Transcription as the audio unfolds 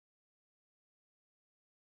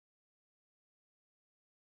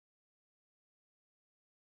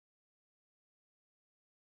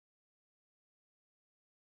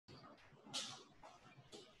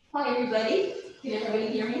Hi, everybody. Can everybody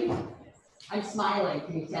hear me? I'm smiling.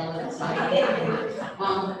 Can you tell that I'm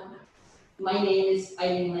smiling? My name is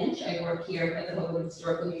Eileen Lynch. I work here at the Hoboken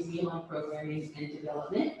Historical Museum on Programming and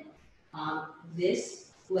Development.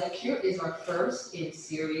 This lecture is our first in a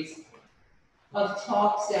series of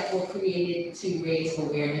talks that were created to raise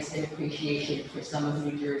awareness and appreciation for some of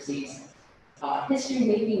New Jersey's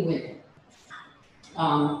history-making women.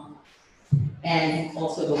 And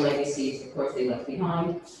also the legacies, of course, they left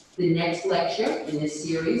behind. The next lecture in this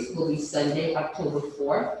series will be Sunday, October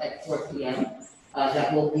 4th at 4 p.m.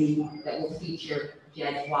 That will feature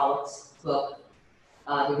Janet Wallet's book,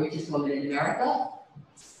 The Richest Woman in America,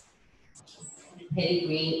 Penny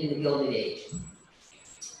Green in the Gilded Age.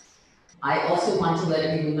 I also want to let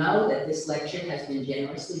everyone know that this lecture has been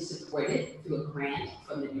generously supported through a grant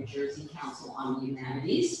from the New Jersey Council on the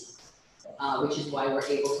Humanities, which is why we're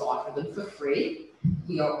able to offer them for free.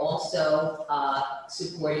 We are also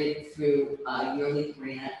supported through a yearly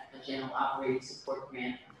grant, a general operating support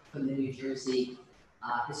grant from the New Jersey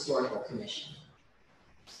Historical Commission.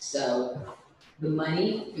 So the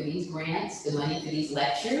money for these grants, the money for these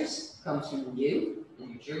lectures comes from you, the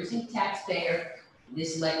New Jersey taxpayer.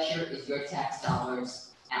 This lecture is your tax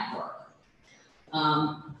dollars at work.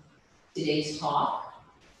 Today's talk,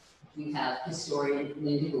 we have historian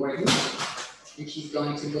Linda Gordon, and she's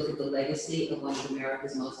going to look at the legacy of one of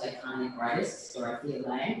America's most iconic artists, Dorothea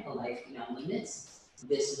Lange, A Life Beyond Limits.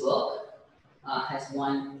 This book has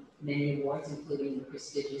won many awards, including the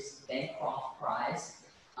prestigious Bancroft Prize,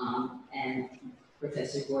 and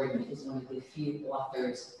Professor Gordon is one of the few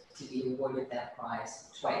authors to be awarded that prize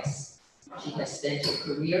twice. She has spent her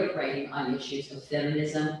career writing on issues of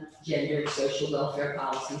feminism, gender, social welfare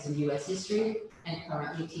policies, and U.S. history, and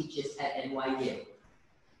currently teaches at NYU.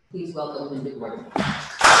 Please welcome Linda Gordon.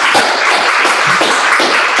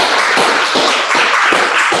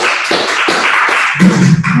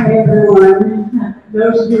 Hi, everyone.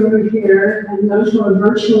 Those of you who are here and those who are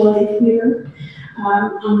virtually here,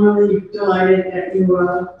 I'm really delighted that you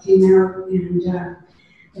came out, and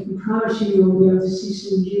I can promise you will be able to see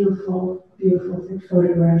some beautiful, beautiful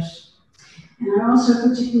photographs. And I also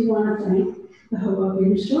particularly want to thank the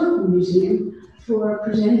Hoboken Historical Museum for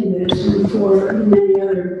presenting this and for many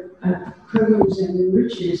other programs and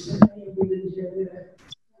enriches that they have given to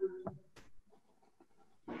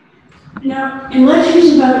the Now, in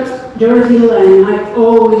lectures about Dorothea Lange, I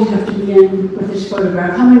always have to begin with this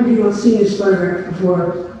photograph. How many people have seen this photograph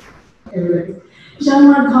before? Everybody.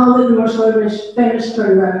 Someone called it the most famous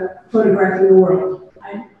photograph in the world.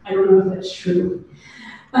 I don't know if that's true.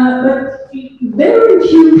 But very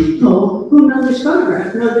few people who know this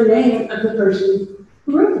photograph know the name of the person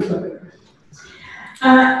who wrote the photograph.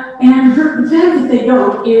 And the fact that they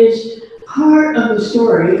don't is part of the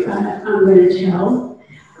story I'm going to tell.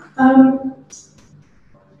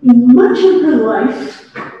 Much of her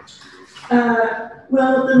life,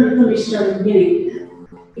 well, let me start at the beginning.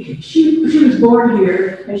 She was born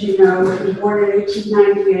here, as you know. She was born in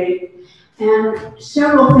 1898, and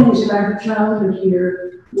several things about her childhood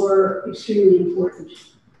here were extremely important.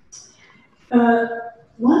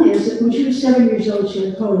 One is that when she was 7 years old, she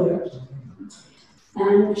had polio,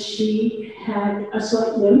 and she had a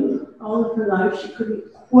slight limp all of her life. She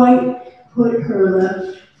couldn't quite put her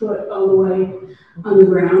left foot all the way on the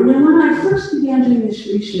ground. And when I first began doing this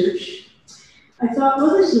research, I thought,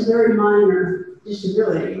 well, this is a very minor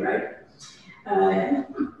disability, right?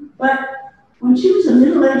 But when she was a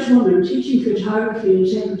middle-aged woman teaching photography in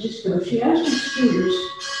San Francisco, she asked her students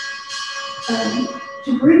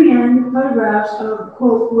to bring in photographs of,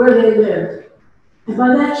 quote, where they lived. And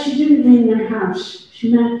by that, she didn't mean their house.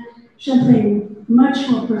 She meant something much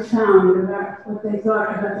more profound about what they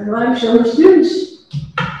thought about their life. So her students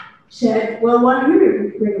said, well, why don't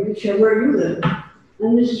you bring a picture of where you live?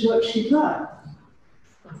 And this is what she thought.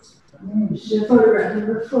 This is a photograph of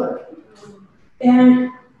her foot. And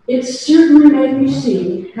it certainly made me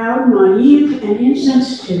see how naive and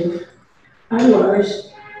insensitive I was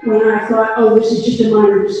when I thought, oh, this is just a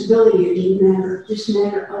minor disability. It didn't matter. This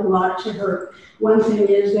mattered a lot to her. One thing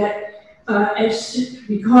is that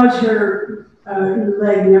because her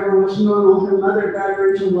leg never was normal, her mother got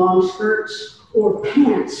her into long skirts or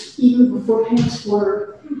pants, even before pants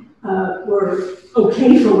were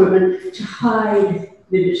okay for women, to hide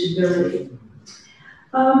the disability.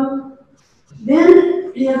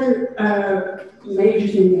 Then the other major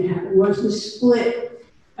thing that happened was the split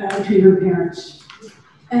between her parents.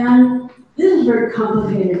 And this is very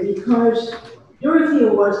complicated because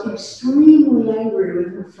Dorothea was extremely angry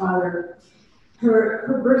with her father.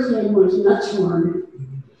 Her birth name was Nutshorn,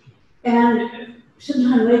 and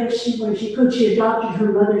sometime later, when she could, she adopted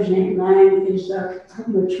her mother's name. Lange is her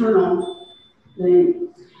maternal name.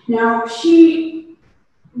 Now,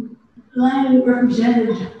 Lange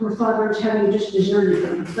represented her father as having just deserted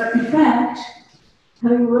him. But in fact,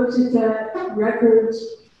 having looked at the records,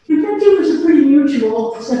 in fact, it was a pretty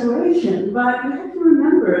mutual separation. But you have to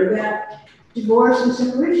remember that divorce and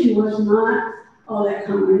separation was not all that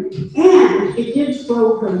common. And it did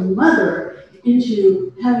throw her mother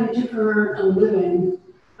into having to earn a living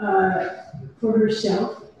for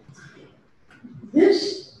herself.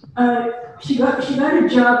 She got a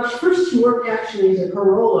job. First, she worked actually as a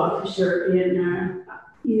parole officer in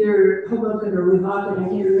either Hoboken or Weehawken, I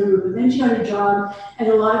can't remember. But then she got a job at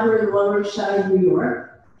a library in the Lower East Side of New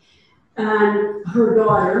York. And her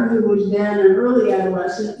daughter, who was then an early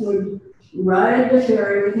adolescent, would ride the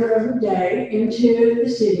ferry with her every day into the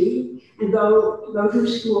city and go to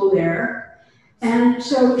school there. And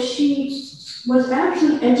so she was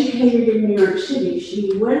actually educated in New York City.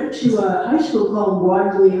 She went to a high school called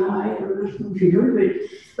Wadley High. I don't know if you heard of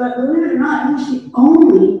it, but believe it or not, it was the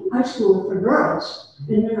only high school for girls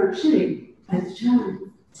in New York City at the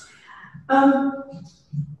time.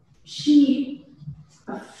 She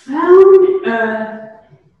found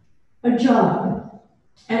a job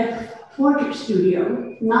at a portrait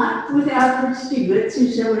studio, not with Alfred Stieglitz,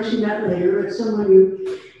 who's someone she met later, but someone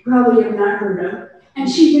you probably have not heard of. And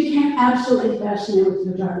she became absolutely fascinated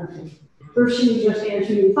with photography. First, she was just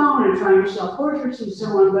answering the phone and trying to sell portraits and so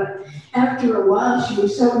on, but after a while, she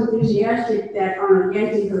was so enthusiastic that on a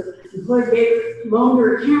Yankee, her employer loaned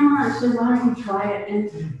her a camera and said, why don't you try it?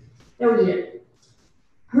 And that was it.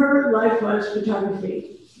 Her life was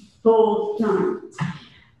photography, full time.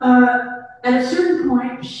 At a certain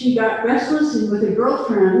point, she got restless, and with a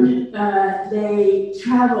girlfriend, they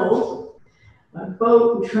traveled by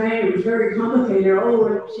boat and train. It was very complicated all the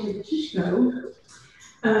way to San Francisco.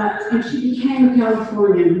 And she became a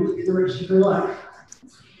Californian for the rest of her life.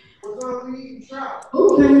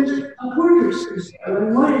 Opened a portrait studio.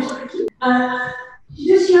 And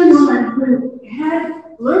this young woman who had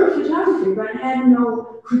learned photography but had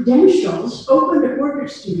no credentials opened a portrait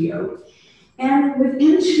studio. And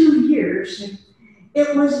within 2 years,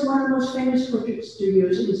 it was one of the most famous portrait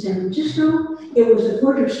studios in San Francisco. It was a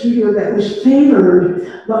portrait studio that was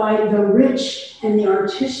favored by the rich and the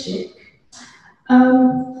artistic.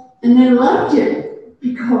 And they loved it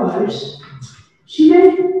because she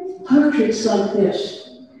made portraits like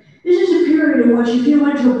this. This is a period in which if you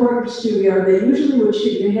went to a portrait studio, they usually would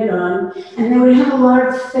shoot your head on, and they would have a lot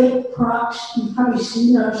of fake props. You've probably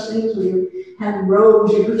seen those things where you have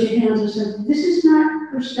robes, you put your hands on something. This is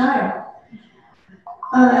not her style.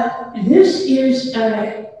 This is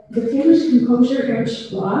the famous composer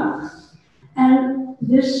Ernst Bloch, and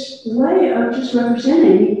this way of just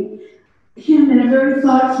representing him in a very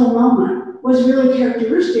thoughtful moment was really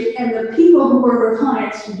characteristic, and the people who were her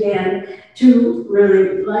clients began to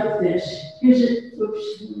really like this. Here's it,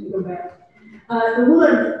 oops, let me go back. The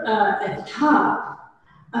woman at the top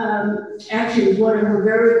actually was one of her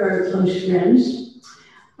very, very close friends.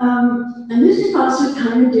 And this is also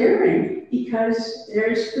kind of daring because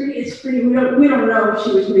it's pretty, we don't know if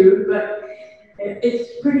she was nude, but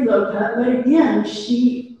it's pretty low cut. But again,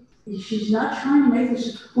 she's not trying to make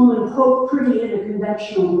this woman poke pretty in a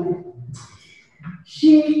conventional way.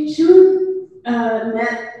 She soon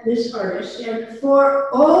met this artist, and for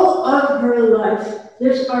all of her life,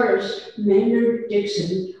 this artist, Maynard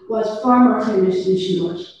Dixon, was far more famous than she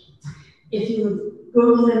was. If you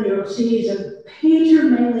Google him, you'll see he's a painter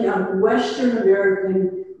mainly of Western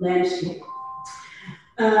American landscape.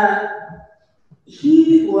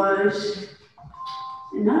 He was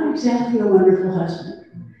not exactly a wonderful husband.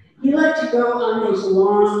 He liked to go on these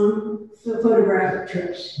long photographic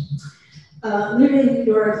trips, leaving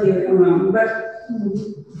Dorothea alone. But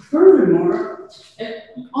furthermore,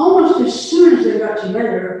 almost as soon as they got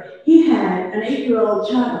together, he had an 8-year-old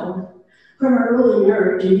child from an early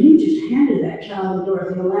marriage, and he just handed that child to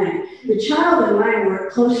Dorothea Lange. The child and Lange were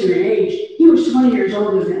closer in age. He was 20 years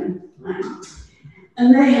older than Lange.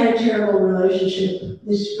 And they had a terrible relationship.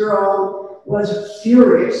 This girl was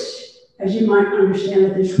furious, as you might understand,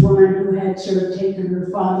 with this woman who had sort of taken her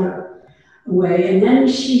father away. And then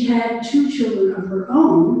she had 2 children of her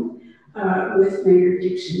own with Maynard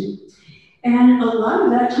Dixon. And a lot of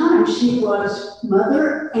that time, she was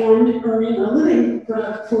mother and earning a living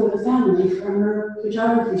for the family from her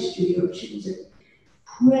photography studio. She was an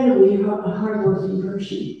incredibly hardworking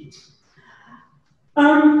person.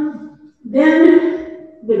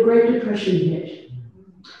 Then the Great Depression hit.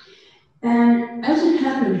 And as it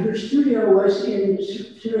happened, her studio was in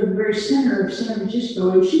sort of the very center of San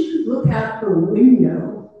Francisco, and she could look out her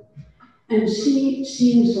window and see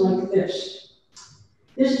scenes like this.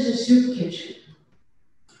 This is a soup kitchen.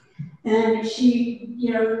 And she,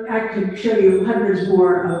 you know, I could show you hundreds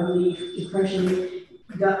more of the Depression.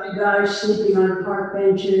 Guys sleeping on park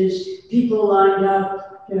benches, people lined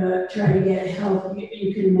up to try to get help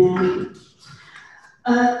you can imagine.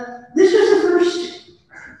 This was the first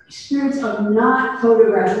experience of not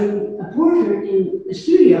photographing a portrait in the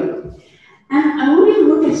studio. And I want you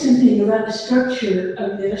to look at something about the structure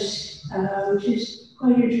of this, which is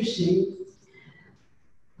quite interesting.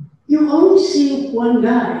 You only see one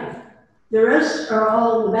guy. The rest are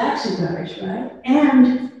all the backs of guys, right?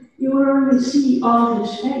 And you don't even see all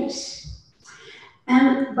his face.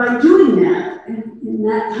 And by doing that, in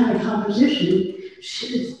that kind of composition,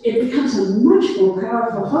 it becomes a much more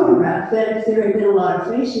powerful photograph than if there had been a lot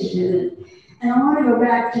of faces in it. And I want to go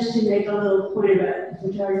back just to make a little point about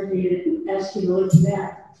photography and ask you to look at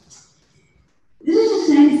that. This is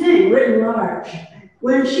the same thing, written large.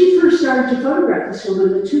 When she first started to photograph this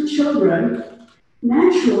woman, the two children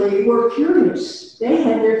naturally were curious. They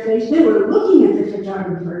had their face, they were looking at the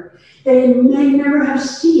photographer. They may never have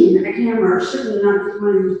seen a camera, or certainly not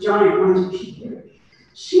one of these giant ones that she did.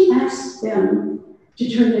 She asked them to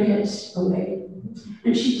turn their heads away.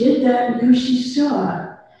 And she did that because she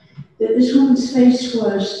saw that this woman's face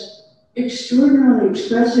was extraordinarily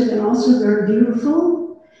expressive and also very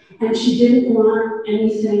beautiful, and she didn't want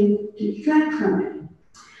anything to distract from it.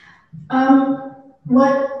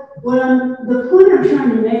 The point I'm trying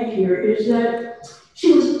to make here is that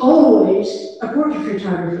she was always a portrait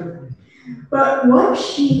photographer. But what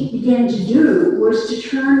she began to do was to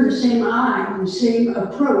turn the same eye, the same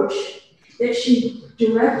approach that she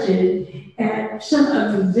directed at some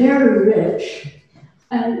of the very rich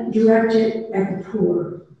and directed at the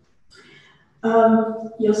poor.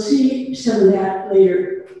 You'll see some of that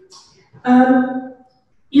later.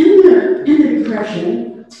 In the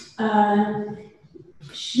Depression,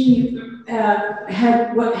 she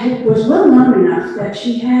was well known enough that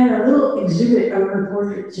she had a little exhibit of her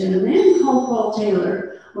portraits, and a man called Paul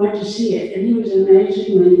Taylor went to see it, and he was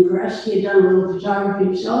amazingly impressed. He had done a little photography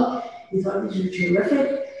himself. He thought these were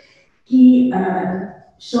terrific. He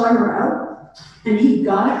sought her out, and he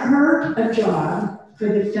got her a job for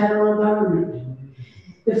the federal government.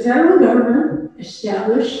 The federal government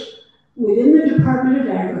established within the Department of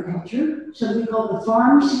Agriculture something called the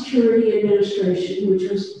Farm Security Administration, which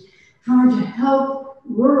was trying to help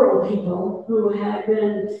rural people who had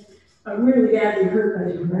been really badly hurt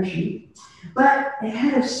by the Depression. But it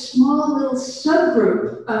had a small little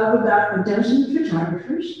subgroup of about a dozen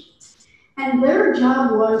photographers, and their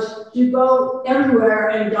job was to go everywhere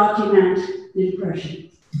and document the Depression.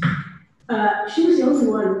 She was the only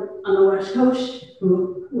one on the West Coast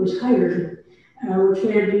who was hired, which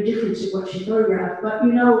made a big difference in what she photographed. But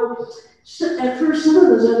you know, at first some of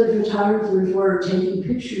those other photographers were taking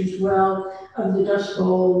pictures, well, of the Dust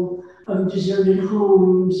Bowl, of deserted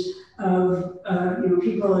homes, of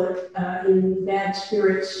people in bad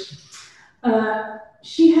spirits.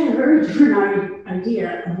 She had a very different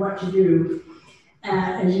idea of what to do,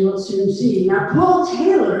 as you will soon see. Now, Paul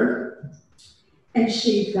Taylor and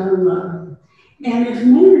she fell in love. And if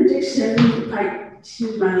Maynard Dixon,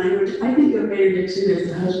 excuse my language, I think of Maynard Dixon as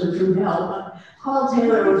the husband from hell, but Paul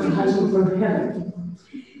Taylor was the husband from heaven.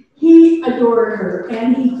 He adored her,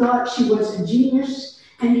 and he thought she was a genius,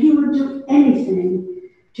 and he would do anything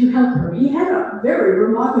to help her. He had a very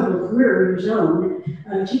remarkable career of his own,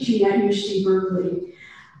 teaching at UC Berkeley.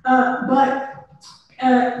 But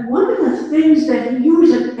one of the things that he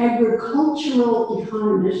was an agricultural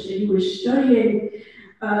economist, and he was studying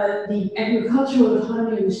the agricultural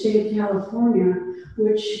economy in the state of California,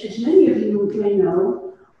 which, as many of you may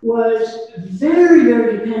know, was very,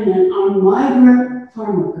 very dependent on migrant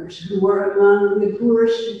farm workers who were among the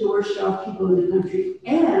poorest and worst-off people in the country.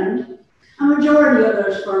 And a majority of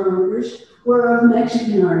those farm workers were of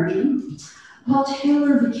Mexican origin. Paul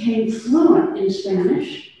Taylor became fluent in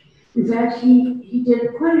Spanish. In fact, he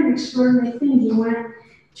did quite an extraordinary thing. He went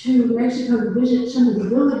to Mexico to visit some of the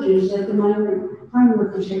villages that the migrant farm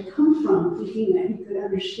workers had come from, thinking that he could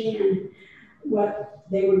understand what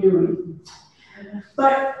they were doing.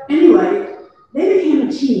 But anyway, they became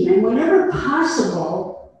a team, and whenever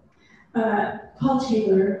possible, Paul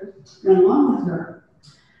Taylor went along with her.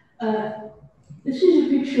 This is a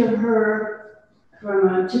picture of her from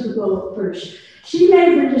a typical first. She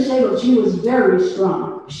may have been disabled. She was very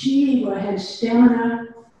strong. She had stamina,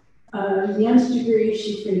 the nth degree.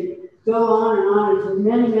 She could go on and for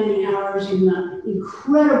many, many hours in the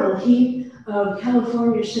incredible heat of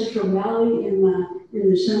California's Central Valley in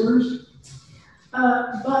the summers.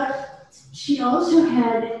 But she also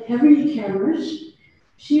had heavy cameras.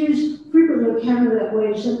 She used frequently a camera that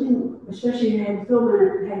weighed something, especially if it had film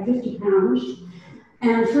in it, had 50 pounds.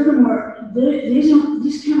 And furthermore,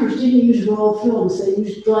 these cameras didn't use roll films. They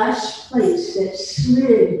used glass plates that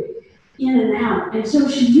slid in and out. And so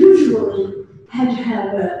she usually had to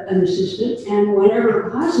have an assistant, and whenever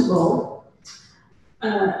possible,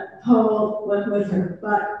 Paul went with her.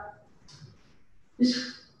 But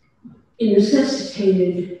this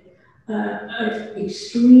necessitated an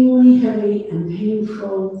extremely heavy and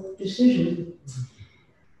painful decision.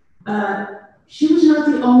 She was not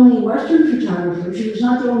the only Western photographer. She was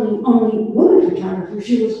not the only woman photographer.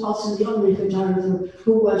 She was also the only photographer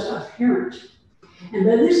who was a parent. And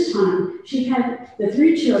by this time, she had the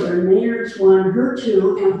 3 children, Maynard's 1, her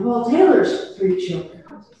 2, and Paul Taylor's 3 children.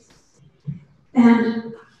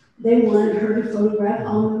 And they wanted her to photograph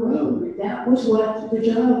on the road. That was what the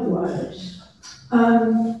job was.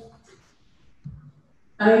 I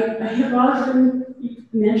have often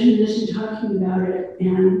mentioned this in talking about it,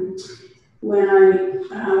 and when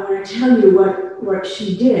I tell you what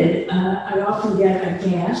she did, I often get a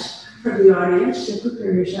gasp from the audience, so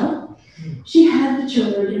prepare yourself. She had the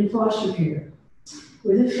children in foster care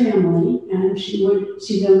with a family, and she would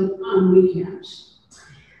see them on weekends.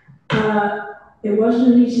 It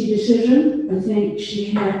wasn't an easy decision. I think she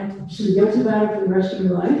had some guilt about it for the rest of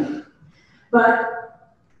her life. But,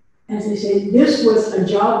 as I say, this was a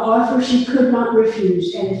job offer she could not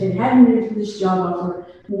refuse. And if it hadn't been for this job offer,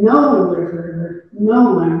 no one would have heard of her.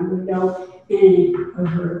 No one would know any of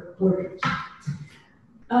her portraits.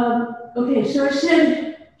 Okay, so I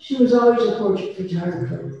said she was always a portrait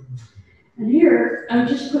photographer. And here, I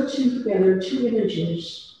just put together 2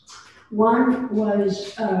 images. One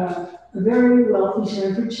was a very wealthy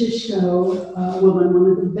San Francisco woman,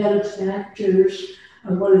 one of the benefactors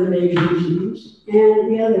of one of the major museums.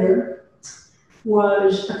 And the other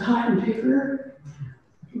was a cotton picker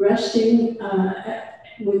resting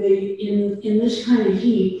in this kind of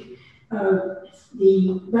heat.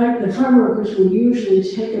 The farm workers would usually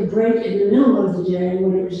take a break in the middle of the day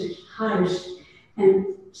when it was its highest and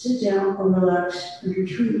sit down or relax under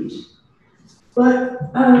trees.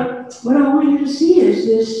 But what I want you to see is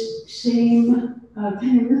this same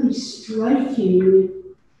kind of really striking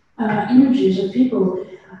images of people.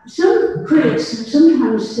 Some critics have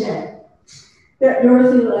sometimes said that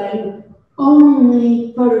Dorothea Lange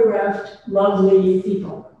only photographed lovely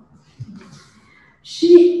people.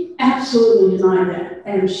 She absolutely denied that,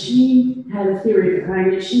 and she had a theory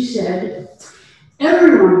behind it. She said,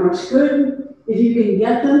 everyone looks good if you can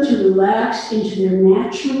get them to relax into their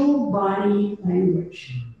natural body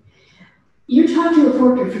language. You talk to a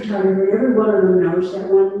portrait photographer, every one of them knows that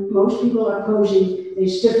when most people are posing, they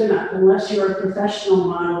stiffen up, unless you're a professional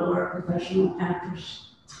model or a professional actress.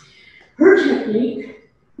 Her technique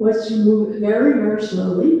was to move very, very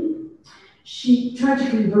slowly. She tried to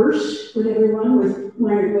converse with everyone.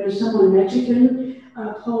 When it was someone Mexican,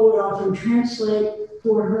 Paul would often translate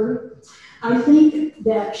for her. I think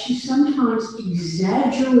that she sometimes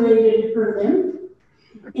exaggerated her limp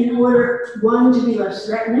in order, 1, to be less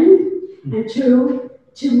threatening, and 2,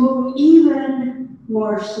 to move even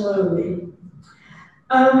more slowly.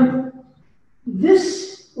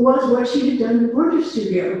 This was what she had done in the portrait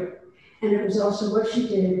studio, and it was also what she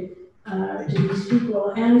did to these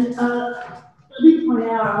people. And let me point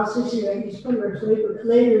out, I'll see these photographs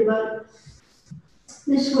later, but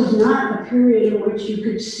this was not a period in which you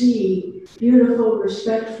could see beautiful,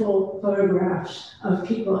 respectful photographs of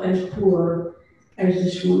people as poor as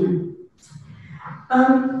this woman.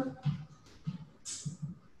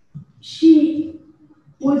 She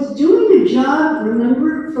was doing a job,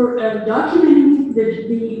 remember, for documenting the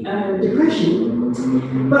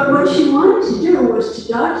Depression, but what she wanted to do was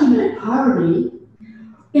to document poverty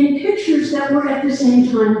in pictures that were at the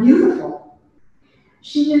same time beautiful.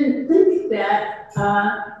 She didn't think that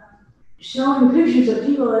showing pictures of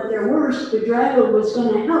people at their worst, bedraggled, was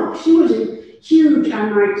going to help. She was a huge, I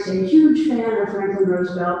might say, huge fan of Franklin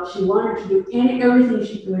Roosevelt. She wanted to do everything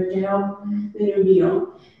she could to help the New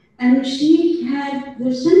Deal. And she had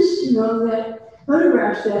the sense to know that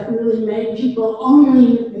photographs that really made people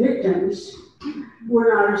only victims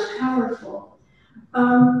were not as powerful.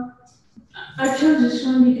 I chose this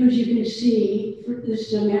one because you can see,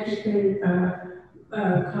 this is a Mexican,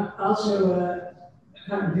 also a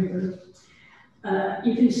cotton picker.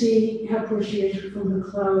 You can see how poor she is from her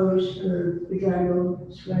clothes, her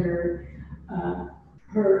bedraggled sweater.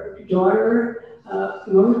 Her daughter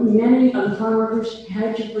Many of the farm workers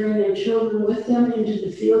had to bring their children with them into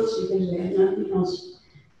the fields because they had nothing else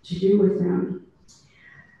to do with them.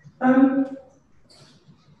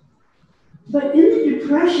 But in the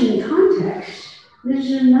Depression context, this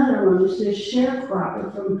is another one. This is a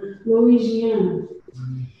sharecropper from Louisiana.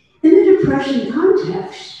 In the Depression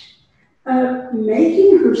context,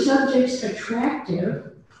 making her subjects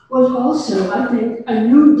attractive was also, I think, a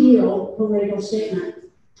New Deal political statement.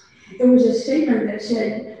 It was a statement that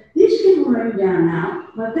said, these people are down now,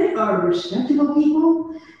 but they are respectable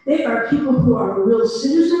people. They are people who are real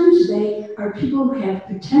citizens. They are people who have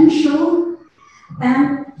potential.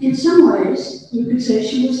 And in some ways, you could say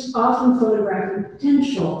she was often photographing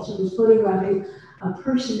potential. She was photographing a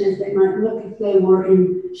person as they might look if they were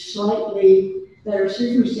in slightly better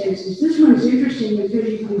circumstances. This one's interesting because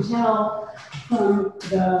you can tell from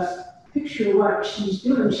the picture what she's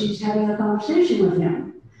doing. She's having a conversation with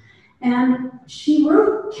him. And she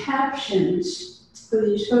wrote captions for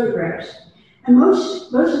these photographs. And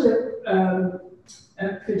most of the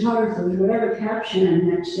photographers, whatever caption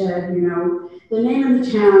that said, you know, the name of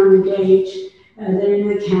the town, the date, the name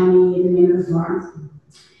of the county, the name of the farm.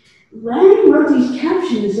 Lange wrote these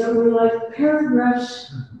captions that were like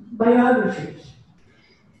paragraphs, biographies.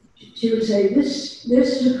 She would say, this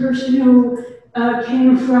is a person who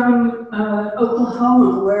came from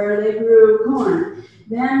Oklahoma, where they grew corn.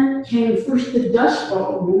 Then came first the Dust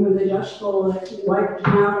Bowl. Remember the Dust Bowl that wiped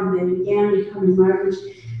them out and they began becoming migrants.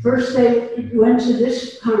 First they went to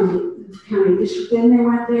this county, then they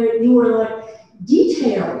went there. They were like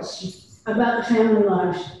details about the family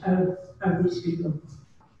lives of these people.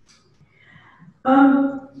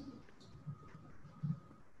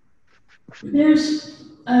 There's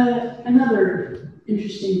another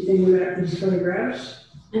interesting thing about these photographs,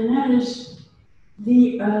 and that is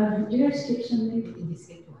the, did I skip something? You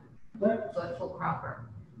skipped one. What? Thoughtful cropper.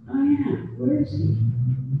 Oh yeah, where is he?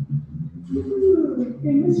 Ooh,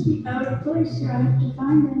 they must be out of place here, I have to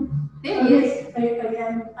find him. There he is.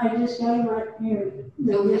 Again, I just got him right here.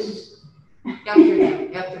 No, this is...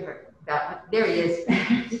 After her. That one. There he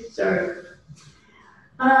is. Sorry.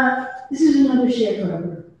 This is another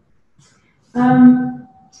sharecropper.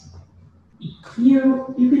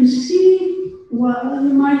 You can see, well,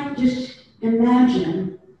 you might just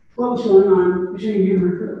imagine what was going on between him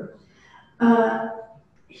and her.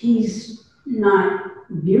 He's not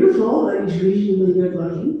beautiful, but he's reasonably good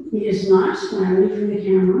looking. He is not smiling for the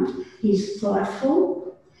camera. He's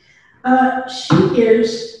thoughtful. She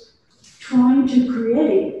is trying to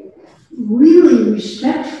create really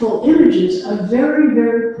respectful images of very,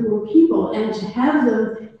 very poor people, and to have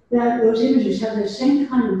them, those images have the same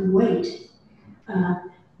kind of weight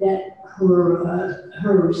that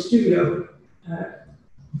her studio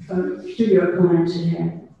clients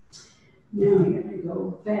had. Now I'm going to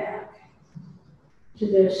go back to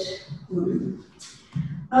this woman.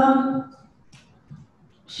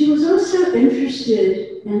 She was also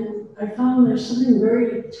interested, and I found there's something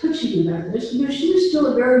very touching about this, because she was still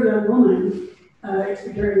a very young woman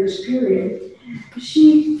during this period.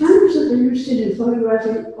 She found herself interested in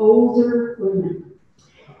photographing older women.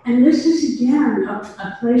 And this is, again,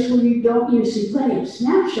 a place where you see plenty of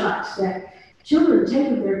snapshots that children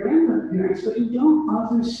take of their grandparents, but you don't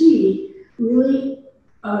often see really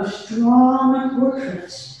strong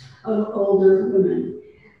portraits of older women.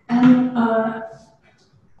 And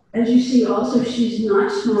as you see also, she's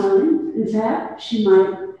not smiling. In fact, she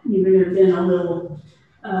might even have been a little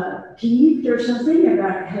peeved or something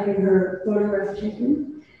about having her photograph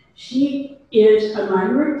taken. She is a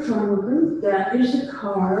migrant farm worker. That is the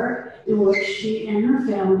car in which she and her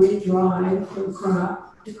family drive from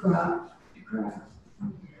crop to crop to crop.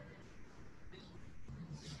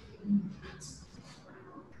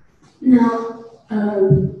 Now,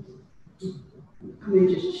 let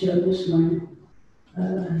me just show this one.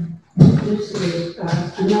 This is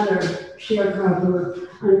another sharecropper,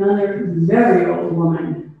 another very old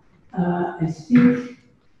woman. I think,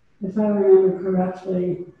 if I remember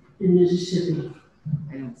correctly, in Mississippi.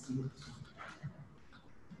 I don't see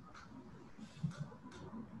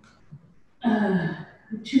it.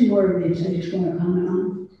 Two more of these I just want to comment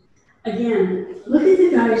on. Again, look at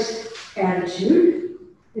the guy's attitude.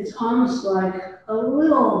 It's almost like a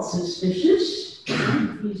little suspicious.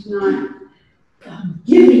 He's not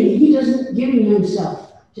he doesn't giving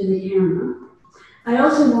himself to the camera. I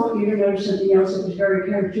also want you to notice something else that was very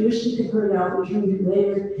characteristic of her that I'll return to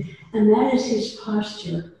later, and that is his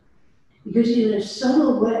posture. Because in a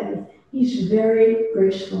subtle way, he's very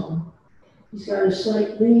graceful. He's got a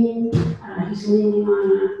slight lean, he's leaning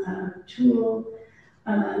on a tool.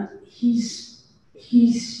 He's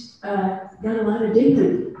he's got a lot of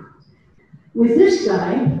dignity. With this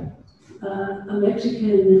guy, a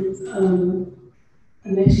Mexican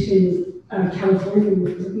Californian,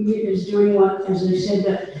 he is doing what, as I said,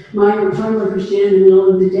 the migrant farm workers did in the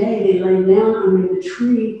middle of the day. They lay down under the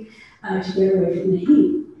tree to get away from the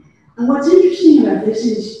heat. And what's interesting about this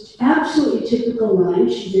is absolutely typical Lange.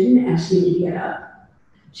 She didn't ask him to get up.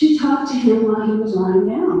 She talked to him while he was lying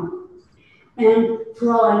down. And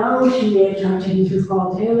for all I know, she may have talked to him through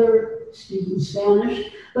Paul Taylor, speaking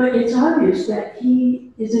Spanish, but it's obvious that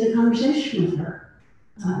he is in a conversation with her.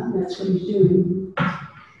 That's what he's doing.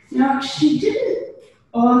 Now, she didn't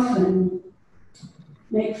often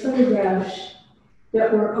make photographs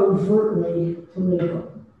that were overtly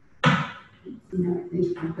political. I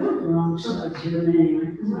think I've got the wrong slides here, but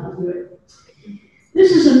anyway, I'll do it.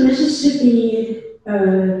 This is a Mississippi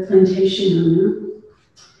plantation owner,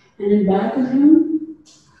 and in back of him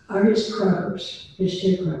are his croppers, his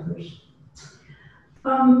sharecroppers.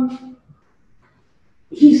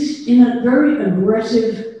 He's in a very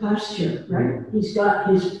aggressive posture, right? He's got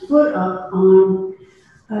his foot up on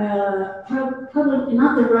probably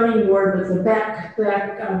not the running board, but the back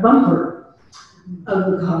bumper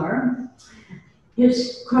of the car.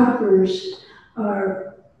 His croppers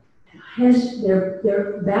are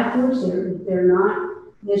they're backwards. They're not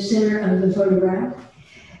the center of the photograph.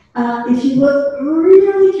 If you look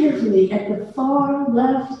really carefully at the far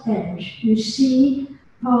left edge, you see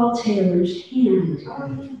Paul Taylor's hand.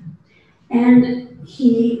 And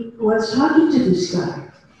he was talking to this guy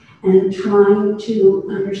and trying to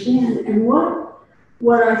understand. And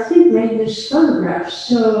what I think made this photograph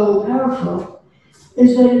so powerful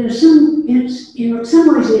is that in some ways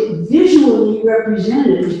it visually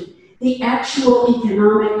represented the actual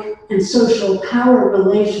economic and social power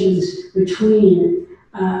relations between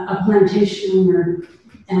a plantation owner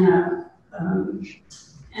and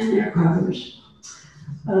their croppers.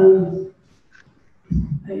 I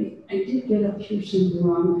did get up here some of the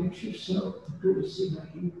wrong pictures, so let me see if I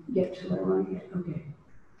can get to where I want to get. Okay.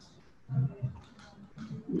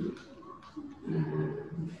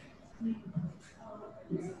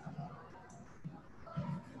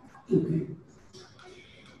 Okay.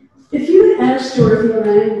 If you had asked Dorothea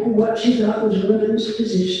Lange what she thought was women's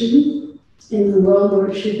position in the world where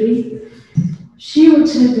it should be, she would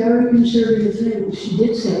say very conservative things. She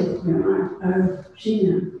did say, I've seen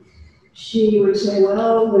them. She would say,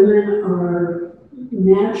 well, women are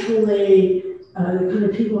naturally the kind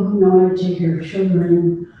of people who know how to take care of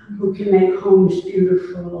children, who can make homes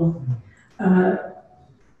beautiful.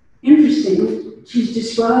 Interesting, she's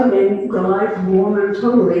describing the life of a woman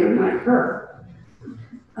totally unlike her.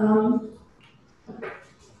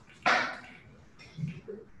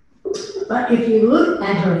 But if you look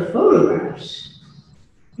at her photographs,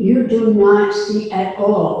 you do not see at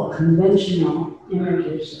all conventional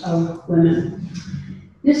images of women.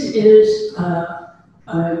 This is a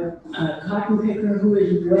cotton picker who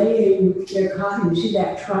is weighing their cotton. You see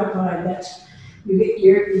that tripod? That's you get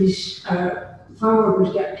these farm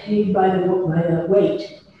workers get paid by the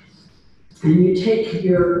weight, and you take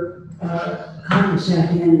your cotton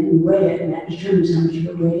sack in and weigh it, and that determines how much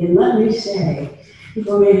you weigh. And let me say,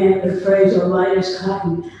 people may have the phrase "or light as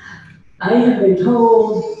cotton." I have been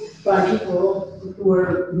told by people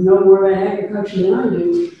who know more about agriculture than I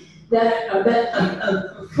do that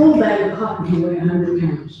a full bag of cotton can weigh 100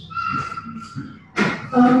 pounds.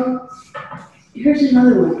 Here's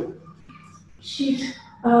another one.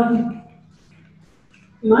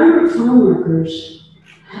 Migrant farm workers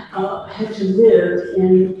had to live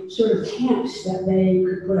in sort of camps that they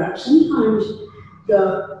could put up. Sometimes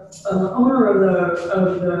the owner of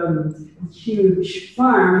the huge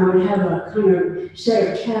farm would have a kind of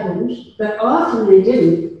set of cabins, but often they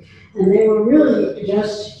didn't, and they were really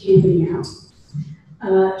just camping out.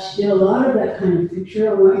 She did a lot of that kind of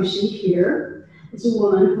picture. And what you see here is a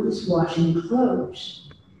woman who's washing clothes.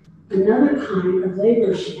 Another kind of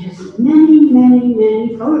labor. She has many, many,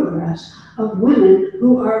 many photographs of women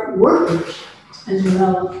who are workers as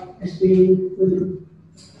well as being women.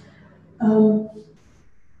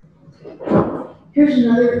 Here's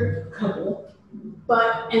another couple,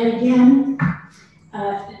 and again,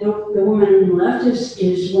 the woman on the left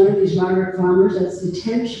is one of these migrant farmers. That's the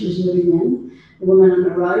tent she was living in. The woman on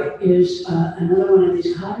the right is another one of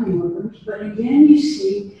these cotton workers. But again, you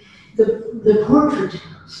see the portrait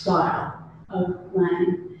style of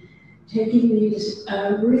Lange, taking these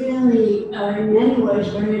really, in many ways,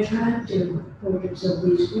 very attractive portraits of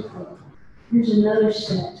these people. Here's another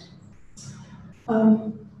set.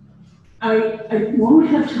 I won't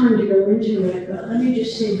have time to go into it, but let me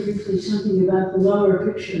just say briefly something about the lower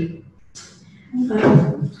picture.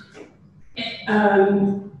 In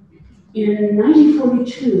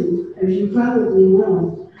 1942, as you probably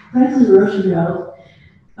know, Franklin Roosevelt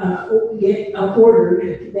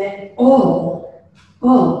ordered that all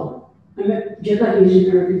Japanese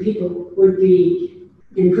American people would be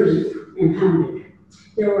imprisoned, impounded.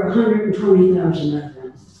 There were 120,000 of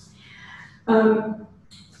them.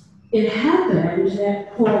 It happened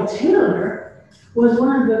that Paul Taylor was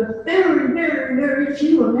one of the very, very, very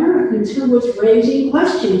few Americans who was raising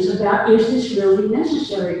questions about, is this really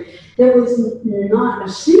necessary? There was not a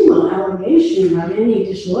single allegation of any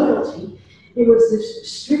disloyalty. It was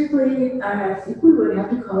this strictly, I think we would have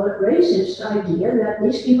to call it racist idea that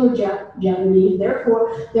these people are Japanese,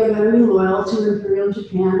 therefore they're going to be loyal to Imperial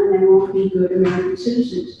Japan and they won't be good American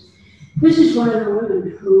citizens. This is one of the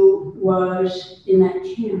women who was in that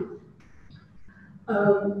camp.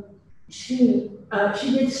 She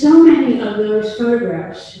did so many of those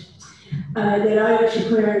photographs that I actually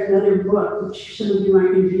put out another book, which some of you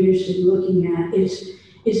might be interested in looking at.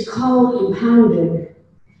 It's called Impounded.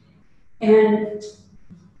 And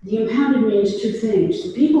the impounded means two things.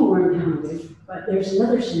 The people were impounded, but there's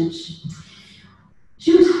another sense.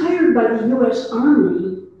 She was hired by the U.S.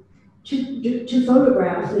 Army to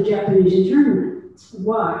photograph the Japanese internment.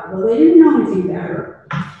 Why? Well, they didn't know anything about her,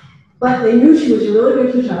 but they knew she was a really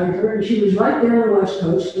good photographer, and she was right there on the West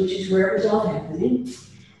Coast, which is where it was all happening.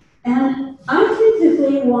 And I think that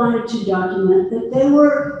they wanted to document that they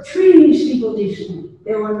were treating these people decently.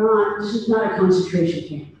 They were not, this is not a concentration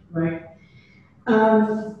camp, right?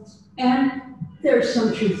 And there's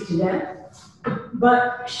some truth to that.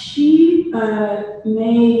 But she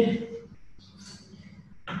made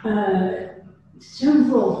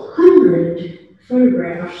several hundred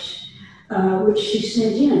photographs, which she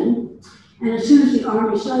sent in. And as soon as the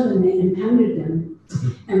Army saw them, they impounded them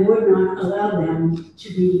and would not allow them to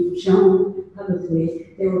be shown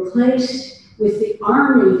publicly. They were placed with the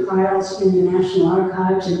Army files in the National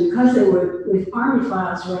Archives, and because they were with Army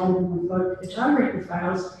files rather than with photography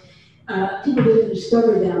files, people didn't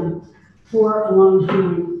discover them for a long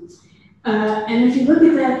time. And if you look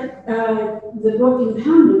at that, the book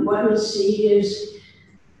Impounded, what you'll see is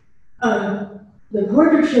the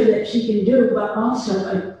portraiture that she can do, but also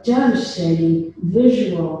a devastating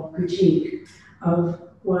visual critique of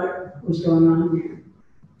what was going on there.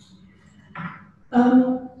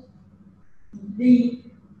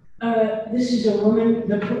 This is a woman,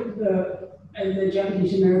 the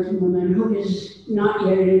Japanese American woman, who is not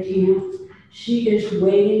yet in camp. She is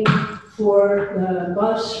waiting for the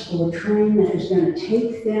bus or train that is going to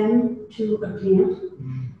take them to a camp,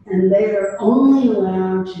 and they are only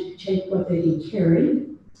allowed to take what they can carry.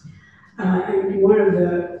 And one of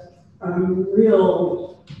the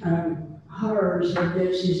real horrors of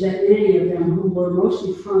this is that many of them, who were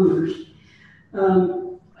mostly farmers,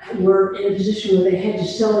 were in a position where they had to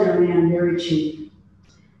sell their land very cheap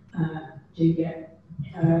to get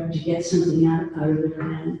something out of their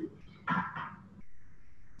land.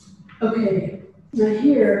 Okay, now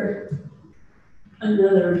here,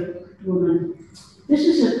 another woman. This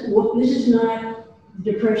is not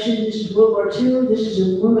Depression, this is World War II. This is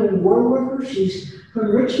a woman war worker. She's from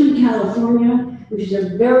Richmond, California, which is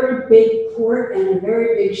a very big port and a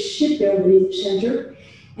very big shipbuilding center.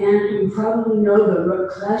 And you probably know the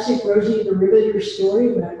classic Rosie the Riveter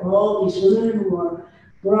story about all these women who are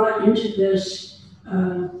brought into this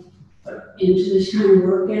kind of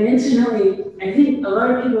work. And incidentally, I think a lot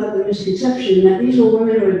of people have the misconception that these were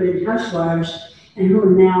women who had been housewives and who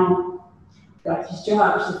are now got these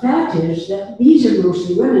jobs. The fact is that these are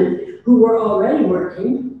mostly women who were already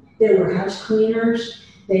working. They were house cleaners,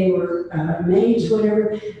 they were maids,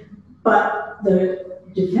 whatever. But the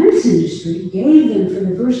defense industry gave them for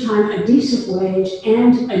the first time a decent wage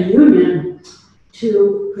and a union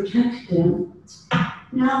to protect them.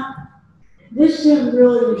 Now, this is a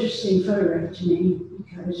really interesting photograph to me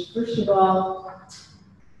because, first of all,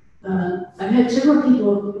 I've had several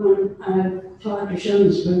people when I've talked or shown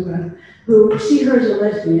this photograph who see her as a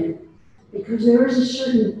lesbian because there is a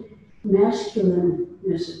certain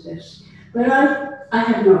masculineness of this. But I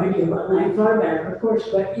have no idea what I thought about her, of course,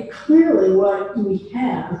 but clearly what we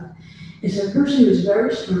have is a person who's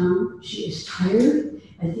very strong. She is tired.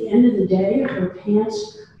 At the end of the day, her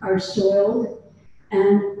pants are soiled,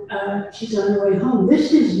 and she's on her way home.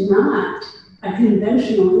 This is not a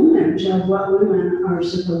conventional image of what women are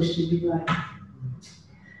supposed to be like.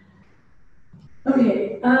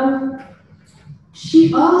 Okay,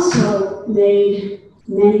 she also made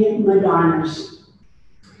many Madonnas,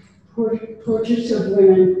 portraits of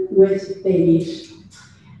women with babies,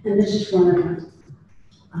 and this is one of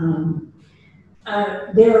them.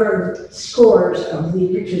 There are scores of the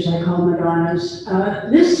pictures I call Madonnas.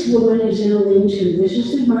 This woman is in a lean-to. This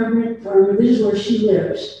is the migrant farmer. This is where she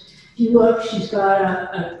lives. If you look, she's got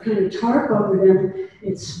a kind of tarp over them.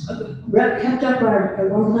 It's kept up at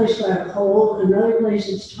one place by a pole, another place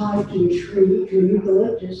it's tied to a tree, to a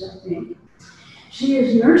eucalyptus, I think. She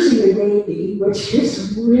is nursing a baby, which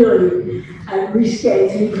is really a risque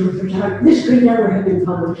thing for photography. This could never have been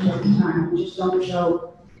published at the time. Just don't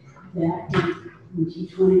show that in the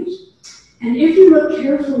T20s. And if you look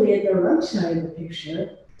carefully at the right side of the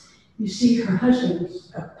picture, you see her husband,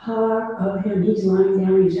 a part of him, he's lying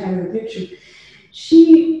down, he's out of the picture.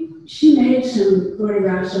 She made some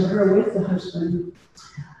photographs of her with the husband,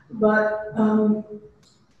 but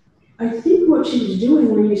I think what she's doing,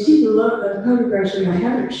 when you see the photographs that I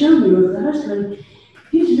haven't shown you of the husband,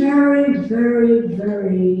 he's very, very,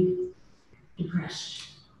 very depressed.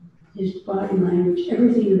 His body language,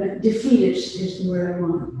 everything about defeatist is the word I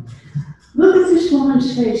want. Look at this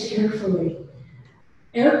woman's face carefully.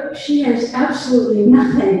 She has absolutely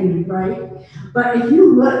nothing, right? But if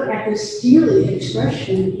you look at the steely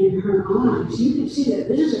expression in her eyes, you can see that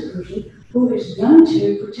this is a person who is going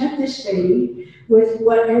to protect this baby with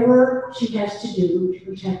whatever she has to do to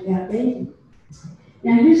protect that baby.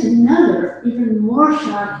 Now here's another, even more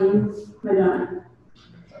shocking Madonna.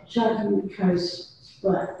 Shocking because it's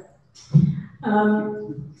blood.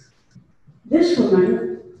 This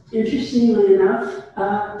woman, interestingly enough,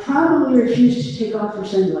 probably refused to take off her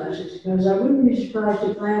sunglasses, because I wouldn't be surprised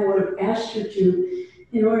if Lange would have asked her to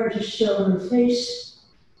in order to show her face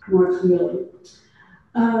more clearly.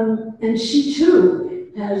 And she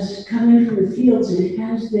too has come in from the fields and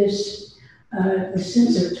has this a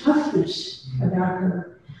sense of toughness about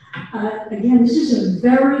her. Again, this is a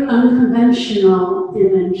very unconventional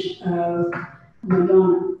image of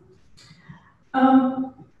Madonna.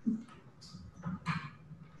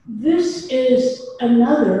 This is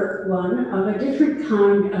another one of a different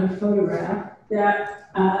kind of photograph that,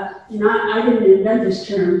 I didn't invent this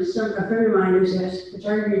term, a friend of mine who's a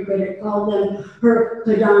photography critic called them her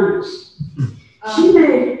Madonnas. She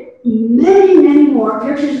made many, many more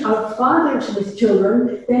pictures of fathers with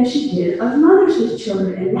children than she did of mothers with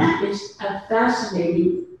children, and that is a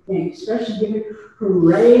fascinating thing, especially given her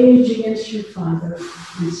rage against her father.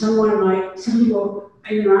 And some people,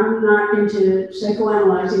 I'm not into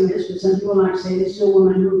psychoanalyzing this, but some people might say this is a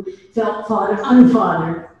woman who felt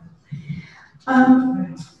unfathered.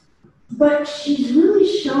 But she's really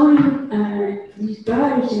showing these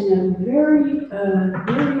guys in a very,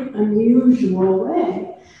 very unusual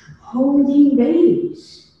way, holding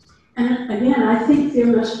babies. And again, I think there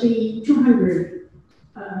must be 200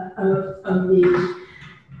 of these.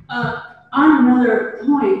 On another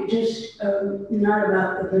point, just not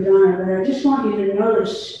about the Madonna, but I just want you to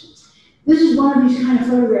notice, this is one of these kind of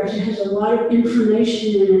photographs that has a lot of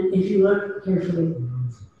information in it if you look carefully.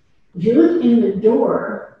 If you look in the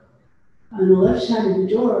door, on the left side of the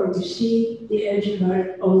door, you see the edge of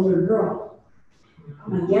an older girl.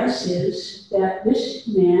 My guess is that this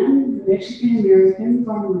man, the Mexican-American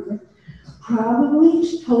farm worker,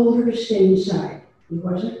 probably told her to stay inside. He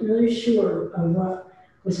wasn't really sure of what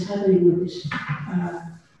was happening with this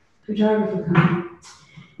photography company.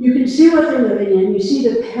 You can see what they're living in. You see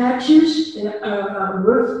the patches,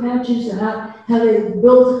 roof patches, how they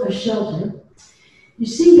built a shelter. You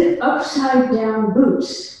see the upside down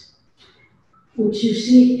boots, which you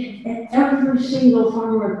see at every single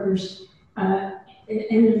farm worker's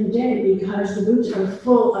end of the day, because the boots are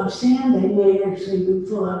full of sand. They may actually be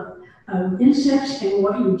full of insects, and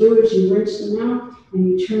what you do is you rinse them out and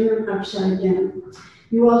you turn them upside down.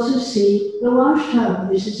 You also see the wash tub.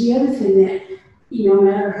 This is the other thing that, no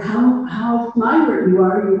matter how migrant you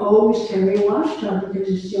are, you always carry a wash tub, because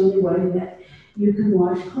it's the only way that you can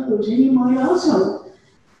wash clothes. And you might also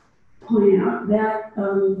point out that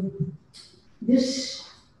this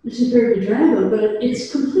is very bedraggled, but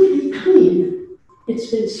it's completely clean.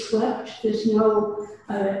 It's been swept. There's no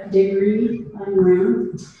debris lying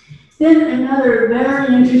around. Then another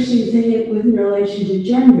very interesting thing in relation to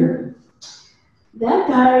gender. That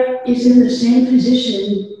guy is in the same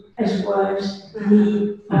position as was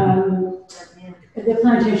the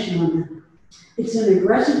plantation owner. It's an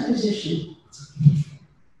aggressive position.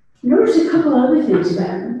 Notice a couple other things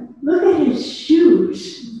about him. Look at his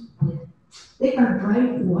shoes. They are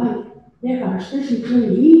bright white. They are especially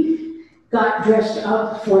clean. He got dressed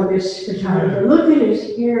up for this photographer. Look at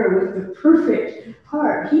his hair with the perfect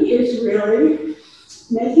part. He is really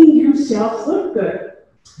making himself look good.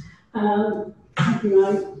 Something I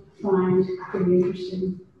find pretty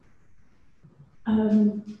interesting.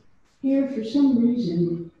 Here, for some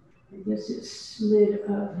reason, I guess it slid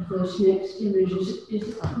up those next images. Is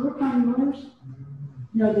it work on yours?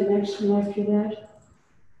 No, the next one after that?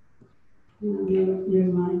 No,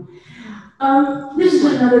 never mind. This is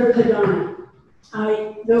another Padana.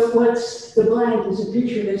 What's the blank is a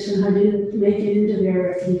picture that somehow didn't make it into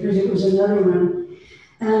there because it was another one.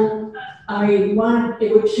 And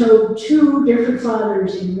it would show two different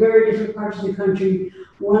fathers in very different parts of the country,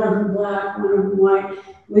 one of them black, one of them white,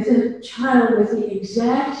 with a child with the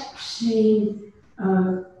exact same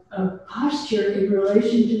posture in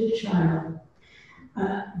relation to the child.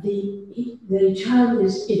 The child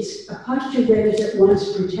it's a posture that is at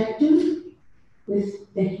once protective,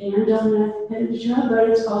 with the hand on the head of the child, but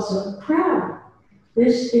it's also proud.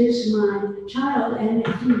 This is my child, and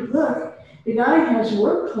if you look, the guy has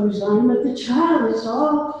work clothes on, but the child is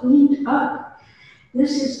all cleaned up.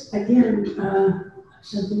 This is, again,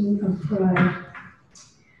 something of pride.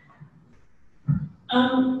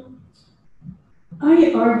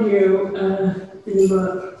 I argue in the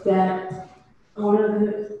book that one of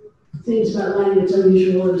the things about Lange that's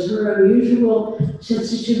unusual is her unusual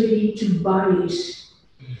sensitivity to bodies.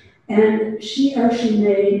 And she actually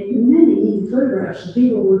made many photographs of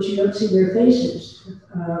people which you don't see their faces,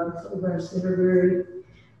 photographs that are very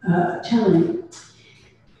telling.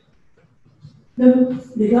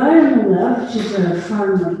 The guy on the left is a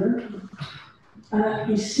farm worker.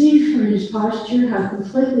 You see from his posture how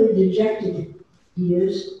completely dejected he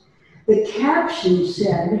is. The caption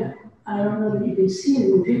said, I don't know if you can see it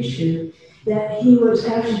in the picture, that he was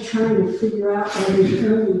actually trying to figure out what his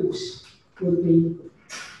earnings would be.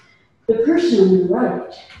 The person on the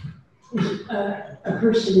right is a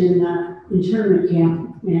person in an internment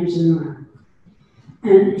camp, Manzanar.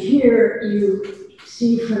 And here you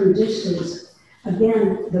see from a distance,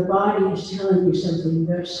 again, the body is telling you something.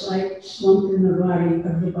 There's a slight slump in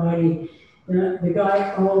the body. The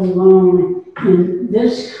guy all alone in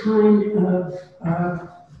this kind of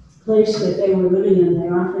place that they were living in. They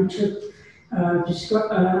often took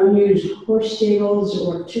unused horse stables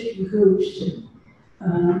or chicken coops to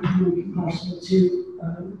make it possible to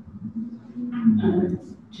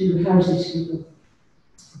house these people.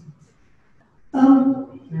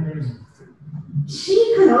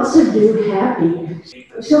 She could also do happy.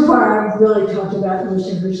 So far, I've really talked about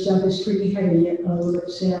most of her stuff. It's pretty heavy, a little bit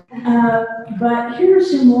sad. But here are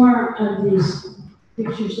some more of these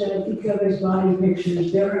pictures that I think of as body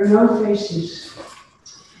pictures. There are no faces.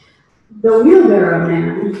 The wheelbarrow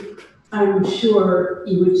man, I'm sure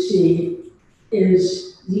you would see,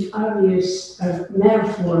 is the obvious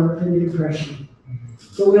metaphor for the Depression.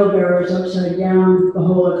 The wheelbarrow is upside down, the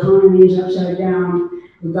whole economy is upside down,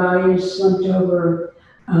 the guy is slumped over.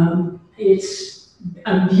 It's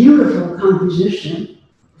a beautiful composition.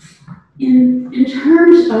 In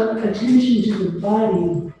terms of attention to the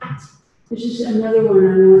body, which is another one I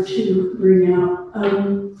want to bring out,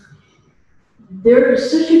 there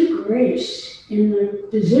is such a grace in the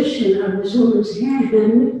position of this woman's hand,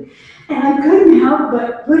 and I couldn't help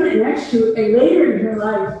but put it next to a later in her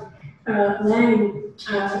life. Lange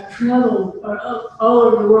traveled all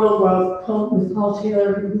over the world with Paul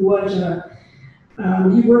Taylor, who was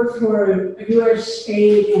he worked for U.S.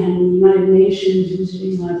 aid and the United Nations,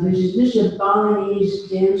 visiting a lot of places. This is a Balinese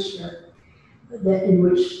dancer in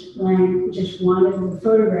which Lange just wanted a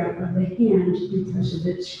photograph of the hand because of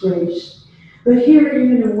its grace. But here,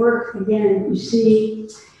 even in work, again, you see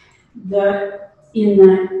in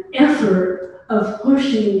the effort of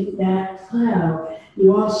pushing that cloud,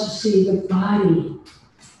 you also see the body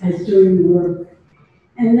as doing the work.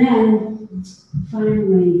 And then,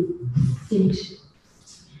 finally,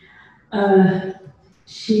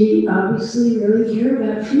 she obviously really cared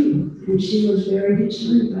about feet, and she was very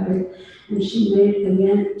concerned about it. And she made,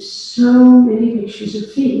 again, so many pictures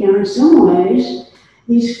of feet. Now, in some ways,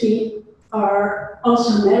 these feet are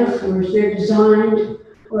also metaphors. They're designed,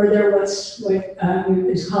 or they're what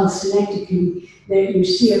is called synecdoche, that you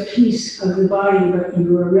see a piece of the body, but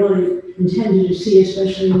you are really intended to see,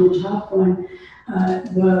 especially in the top one,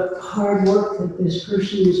 the hard work that this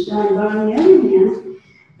person has done. But on the other hand,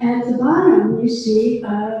 at the bottom, you see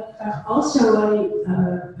also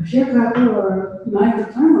a sharecropper or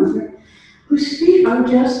migrant farm worker whose feet are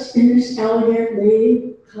just in this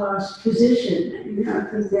elegantly crossed position. You know,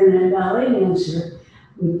 could have been a ballet dancer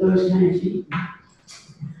with those kind of feet.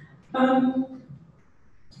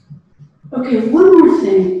 Okay, one more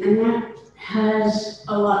thing, and that has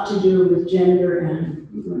a lot to do with gender and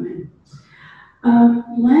women.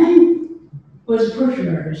 Lange was a portrait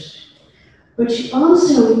artist, but she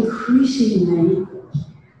also increasingly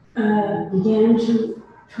began to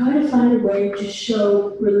try to find a way to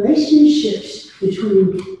show relationships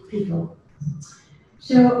between people.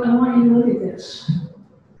 So I want you to look at this.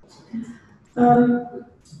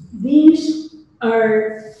 These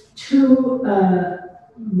are two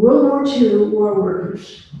World War II war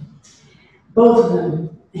workers, both of them.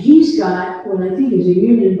 He's got what I think is a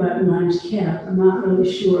Union button on his cap. I'm not really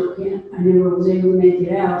sure. I never was able to make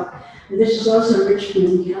it out. And this is also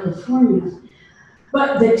Richmond, California.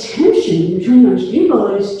 But the tension between those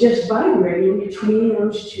people is just vibrating between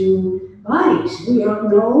those two bodies. We don't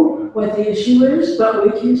know what the issue is, but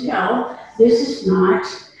we can tell this is not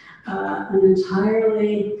an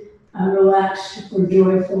entirely relaxed or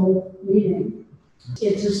joyful meeting.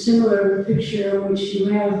 It's a similar picture in which you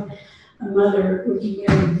have a mother looking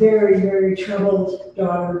at a very, very troubled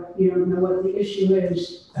daughter. You don't know what the issue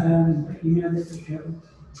is, but you know that they're troubled.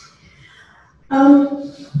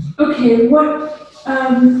 Okay, when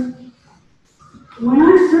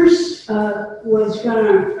I first was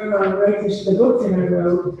gonna write the book that I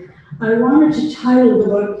wrote, I wanted to title the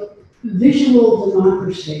book Visual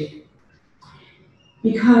Democracy,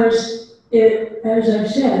 because as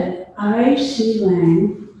I've said, I see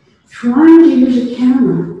Lange trying to use a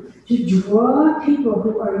camera to draw people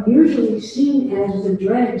who are usually seen as the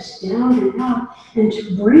dregs down and out, and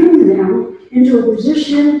to bring them into a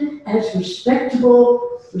position as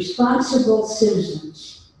respectable, responsible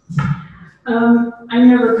citizens. I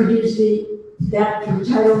never could use that for the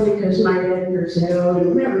title because my editor said, oh,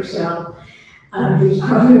 it'll never sell. He's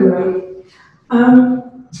probably right.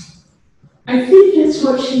 I think that's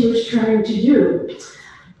what she was trying to do.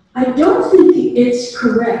 I don't think it's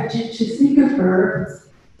correct to think of her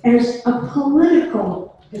as a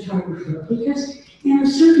political photographer, because in a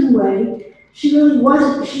certain way, she really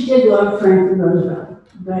wasn't. She did love Franklin Roosevelt,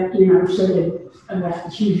 but so did a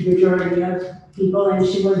huge majority of people, and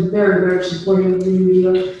she was very, very supportive of the New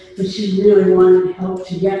Deal, but she really wanted help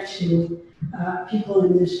to get to people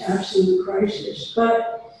in this absolute crisis.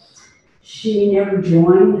 But she never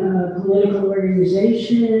joined a political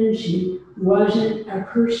organization. She wasn't a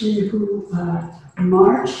person who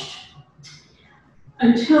marched,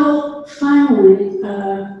 until finally,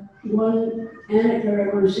 one anecdote I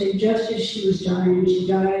want to say, just as she was dying, she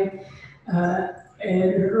died in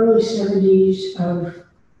her early 70s of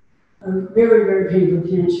very, very painful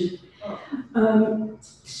cancer.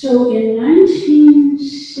 So in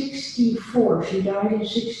 1964, she died at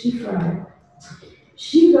 65,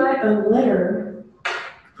 she got a letter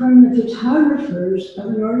from the photographers of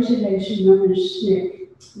an organization known as SNCC,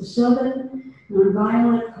 the Southern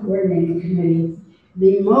Nonviolent Coordinating Committee,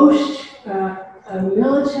 the most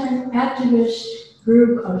militant activist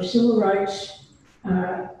group of civil rights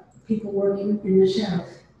people working in the South.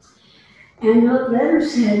 And the letter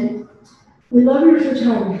said, we love your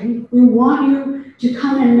photography. We want you to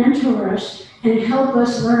come and mentor us and help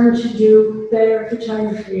us learn to do better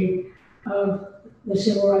photography of the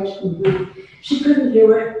civil rights movement. She couldn't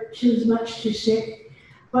do it. She was much too sick.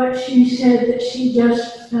 But she said that she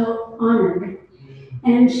just felt honored.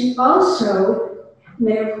 And she also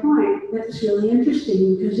made a point that's really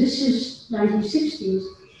interesting, because this is 1960s.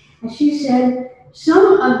 And she said,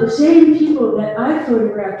 some of the same people that I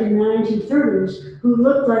photographed in the 1930s who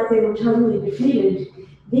looked like they were totally defeated,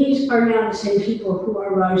 these are now the same people who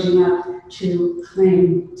are rising up to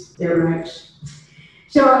claim their rights.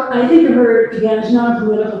 So I think of her, again, as not a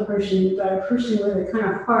political person, but a person with a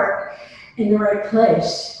kind of heart in the right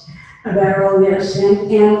place about all this,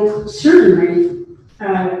 and certainly,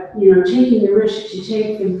 taking the risk to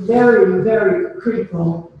take the very, very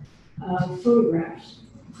critical photographs.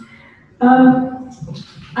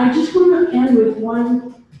 I just want to end with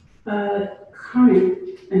one comment,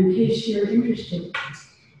 in case you're interested.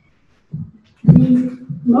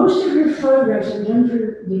 Most of her photographs are done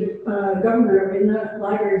for the governor in the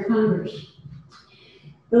Library of Congress.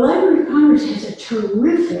 The Library of Congress has a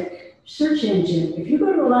terrific search engine. If you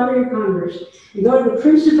go to the Library of Congress, you go to the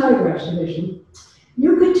Prints and Photographs Division,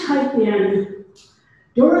 you could type in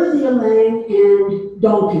Dorothea Lange and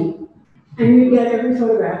donkey, and you get every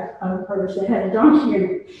photograph of hers that had a donkey in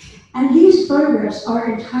it. And these photographs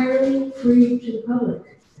are entirely free to the public.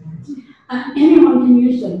 Anyone can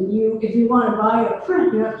use them. If you want to buy a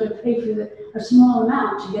print, you have to pay for a small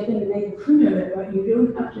amount to get them to make a print of it, but you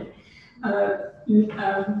don't have to. You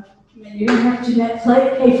don't have to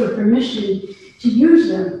pay for permission to use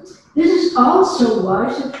them. This is also why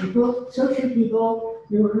so few people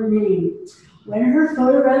knew her name. When her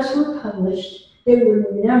photographs were published, they were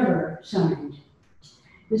never signed.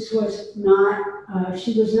 This was not,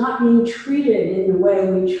 she was not being treated in the way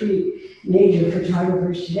we treat major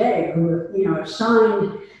photographers today, who, a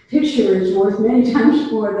signed picture is worth many times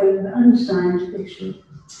more than an unsigned picture.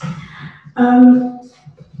 I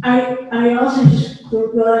also just,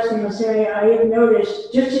 the last thing I'll say, I have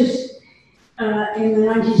noticed, just as in the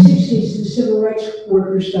 1960s, the civil rights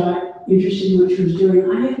workers got interested in what she was doing,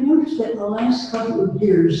 I have noticed that in the last couple of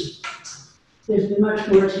years, there's been much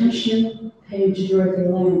more attention paid to Dorothea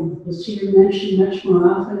Lange. You'll see her mentioned much more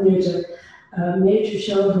often. There's a major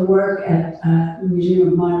show of her work at the Museum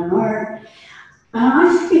of Modern Art.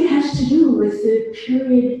 I think it has to do with the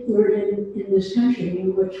period we're in this country,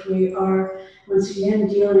 in which we are once again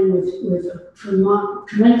dealing with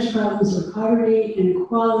tremendous problems of poverty,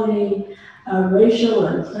 inequality, racial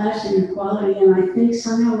and class inequality, and I think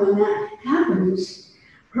somehow when that happens,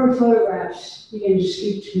 her photographs begin to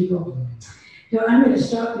speak to people. So I'm going to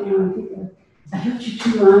stop now. I think I helped you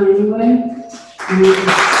too long anyway.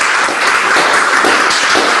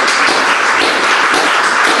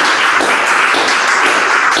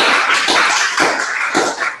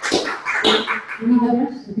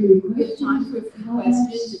 We have time for a few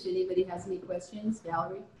questions, if anybody has any questions.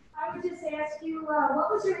 Valerie? I would just ask you, what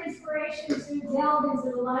was your inspiration to delve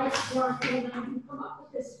into the life of Dorothea Lange and come up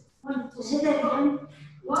with this wonderful book?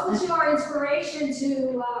 What was your inspiration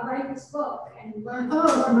to write this book and learn more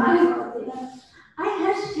about Dorothea? I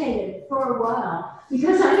hesitated for a while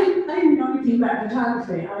because I didn't know anything about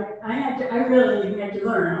photography. I really had to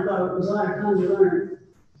learn, although it was a lot of fun to learn.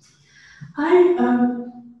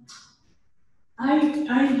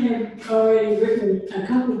 I had already written a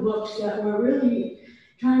couple of books that were really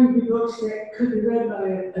trying to be books that could be read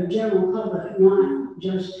by a general public, not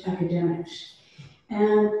just academics.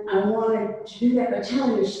 And I wanted to do that by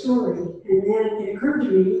telling a story. And then it occurred to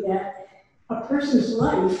me that a person's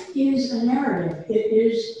life is a narrative. It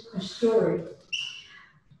is a story.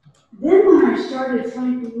 Then when I started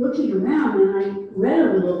looking around and I read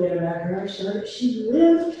a little bit about her, I saw that she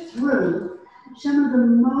lived through some of the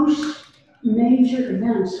most major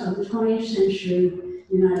events of the 20th century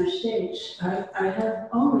United States. I have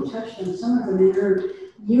only touched on some of them. In her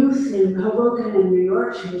youth in Hoboken in New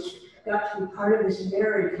York, she got to be part of this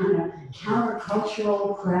very kind of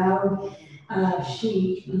countercultural crowd.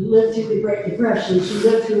 She lived through the Great Depression, she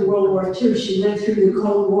lived through World War II, she lived through the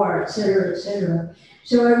Cold War, et cetera, et cetera.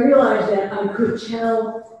 So I realized that I could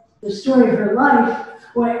tell the story of her life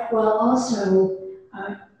while also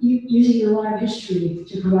using a lot of history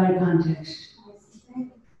to provide context.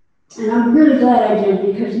 And I'm really glad I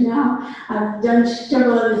did, because now I've done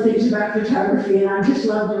several other things about photography and I just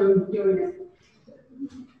love doing it.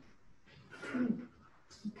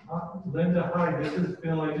 Linda, hi, this is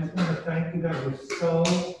Bill. I just want to thank you. That was it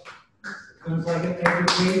was like an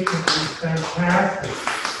education. It was fantastic.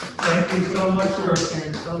 Thank you so much for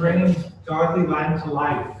bringing Dorothea Lange to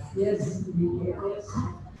life. Yes.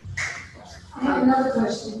 I have another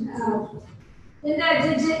question.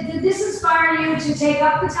 Linda, did this inspire you to take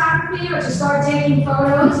up photography or to start taking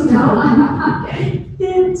photos? No.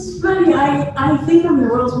 It's funny. I think I'm the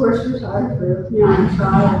world's worst photographer. You know, I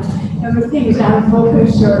try. Everything is out of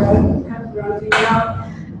focus, or I have to run things out.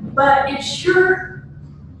 But it sure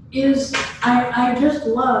is. I just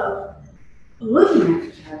love looking at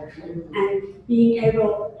photography and being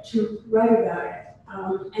able to write about it.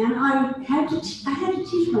 And I had to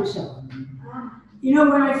teach myself. You know,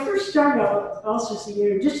 when I first started, I also said,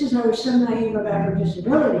 you know, just as I was so naive about her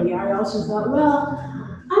disability, I also thought, well,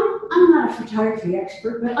 I'm not a photography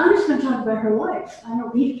expert, but I'm just going to talk about her life. I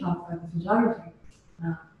don't need to talk about the photography.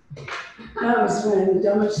 That was one of the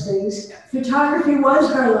dumbest things. Photography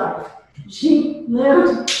was her life. She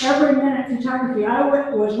lived every minute photography.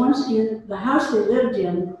 I was once in the house they lived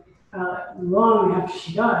in long after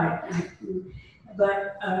she died.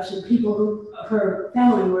 But some people who, her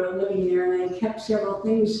family were living there, and they kept several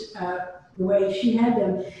things the way she had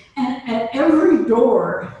them. And at every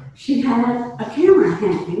door, she had a camera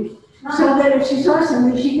hanging, so that if she saw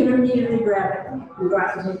something, she could immediately grab it and go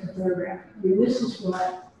out and take a photograph. I mean, this is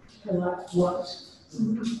what her life was.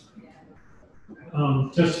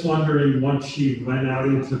 Just wondering, once she went out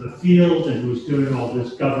into the field and was doing all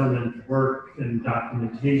this government work and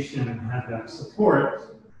documentation and had that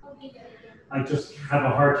support, I just have a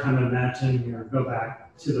hard time imagining her go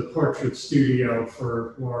back to the portrait studio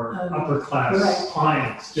for more upper class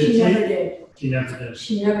clients. She never did. She never did.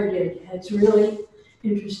 She never did. It's really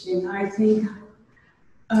interesting. I think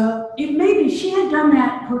it maybe she had done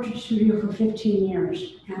that portrait studio for 15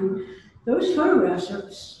 years, and those photographs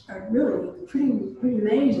are really pretty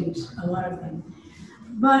amazing, a lot of them.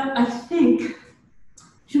 But I think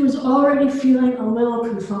she was already feeling a little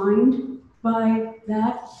confined by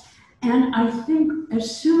that. And I think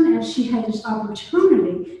as soon as she had this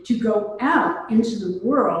opportunity to go out into the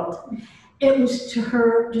world, it was to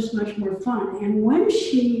her just much more fun. And when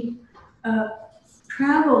she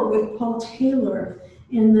traveled with Paul Taylor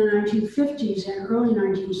in the 1950s and early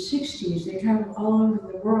 1960s. They traveled all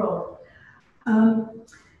over the world.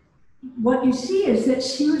 What you see is that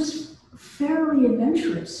she was fairly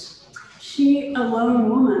adventurous. She, a lone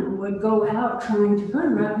woman, would go out trying to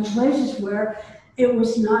photograph in places where it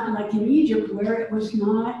was not, like in Egypt, where it was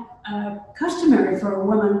not customary for a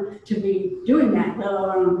woman to be doing that, let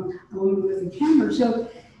alone a woman with a camera. So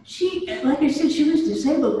she, like I said, she was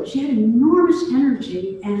disabled, but she had enormous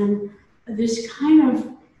energy and this kind of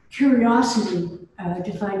curiosity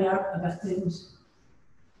to find out about things.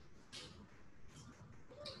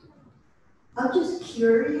 I'm just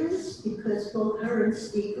curious, because both her and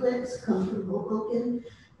Stieglitz come from Hoboken,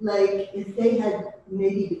 like if they had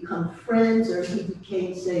maybe become friends or he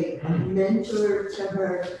became, say, a mentor to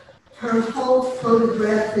her, her whole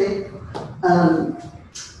photographic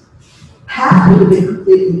path would be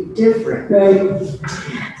completely different. Right.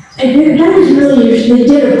 And that is really interesting. They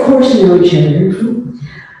did, of course, know each other.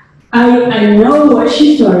 I know what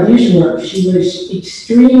she thought of his work. She was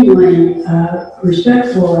extremely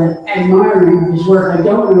respectful and admiring of his work. I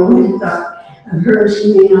don't know what he thought of hers.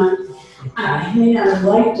 He may not have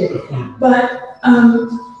liked it. But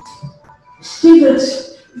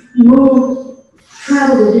Stieglitz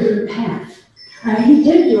traveled a different path. He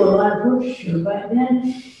did do a lot of portraiture, but then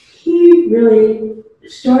he really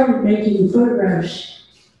started making photographs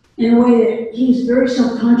in a way that he's very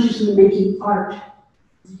self-consciously making art.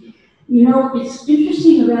 You know, it's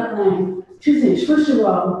interesting about Lange, two things. First of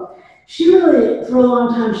all, she really, for a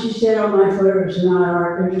long time, she said, oh, my photographs are not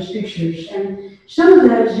art, they're just pictures. And some of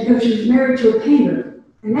that is because she was married to a painter,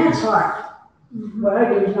 and that's art. What I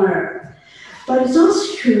do is not art. But it's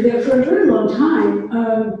also true that for a very long time,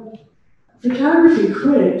 photography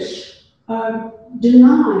critics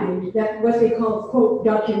denied that what they call, quote,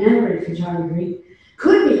 documentary photography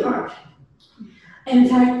could be art. In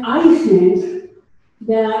fact, I think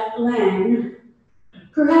that Lange,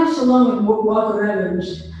 perhaps along with Walker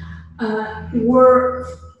Evans, were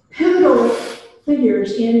pivotal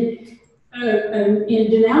figures in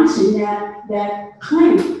denouncing that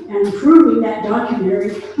claim and proving that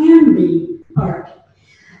documentary can be art.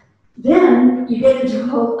 Then you get into a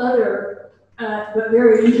whole other but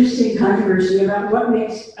very interesting controversy about what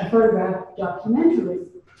makes a photograph documentary.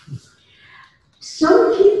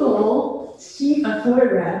 Some people see a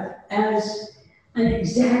photograph as an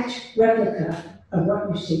exact replica of what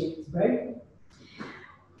you see, right?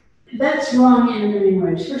 That's wrong in many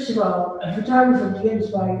ways. First of all, a photographer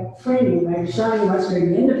begins by framing, by deciding what's going to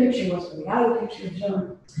be in the picture, what's going to be out of the picture, and so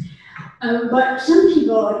on. But some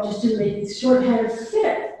people just sort of had a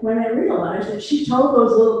fit when they realized that she told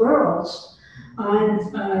those little girls on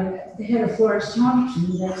the head of Florence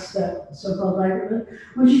Thompson, that's the so-called library,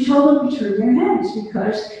 when she told them to turn their heads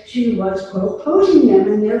because she was, quote, posing them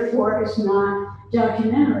and therefore it's not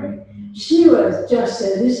documentary. She was just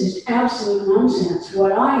said, this is absolute nonsense.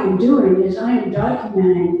 What I am doing is I am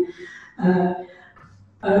documenting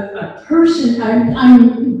a person.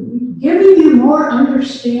 I'm giving you more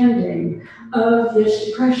understanding of this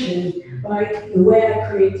depression by the way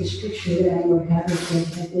I create this picture than I would have if it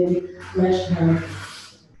had been less powerful.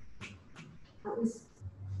 I was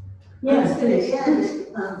going to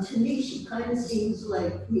add, to me, she kind of seems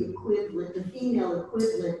like the equivalent, the female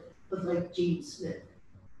equivalent of like Jean Smith.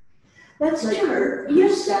 That's like true. Her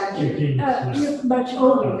yes, stature. you're much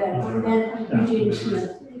older than Eugene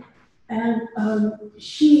Smith, and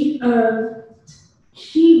she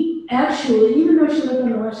actually, even though she lived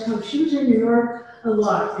on the West Coast, she was in New York a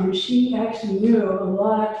lot, and she actually knew a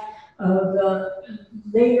lot of the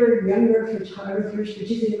later, younger photographers,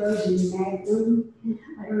 particularly those in Magnum.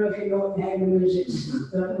 I don't know if you know what Magnum is. It's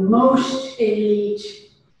the most elite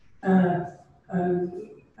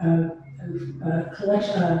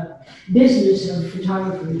business of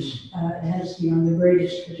photographers. It has, the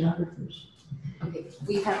greatest photographers. Okay,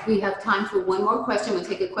 we have time for one more question. We'll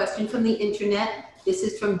take a question from the internet. This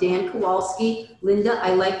is from Dan Kowalski. Linda,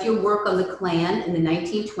 I liked your work on the Klan in the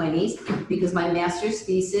 1920s because my master's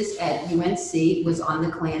thesis at UNC was on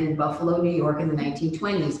the Klan in Buffalo, New York in the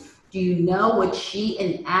 1920s. Do you know what she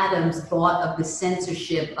and Adams thought of the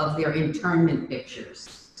censorship of their internment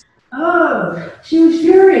pictures? Oh, she was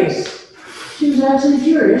furious. She was absolutely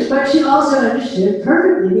furious, but she also understood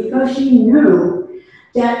perfectly because she knew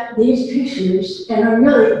that these pictures, and I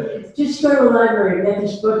really, just go to the library and get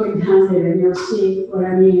this book and pound it and you'll see what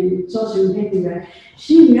I mean. It's also in paperback.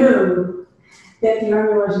 She knew that the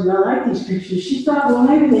Army wasn't going to like these pictures. She thought, well,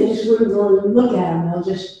 maybe they just wouldn't go and look at them. They'll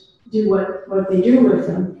just do what they do with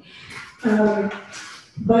them.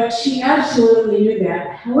 But she absolutely knew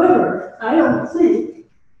that. However, I don't think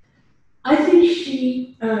I think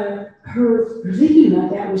she, her thinking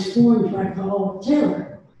about that was formed by Paul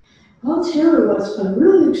Taylor. Paul Taylor was a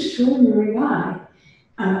really extraordinary guy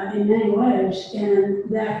in many ways, and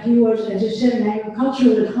that he was, as I said, an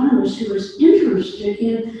agricultural economist who was interested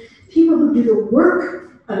in people who do the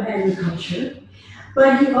work of agriculture,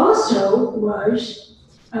 but he also was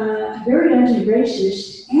very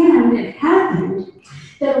anti-racist, and it happened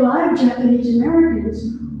that a lot of Japanese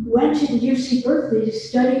Americans went to the UC Berkeley to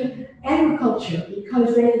study agriculture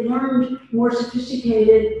because they learned more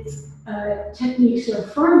sophisticated techniques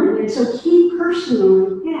of farming, and so he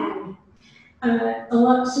personally had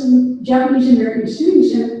some Japanese American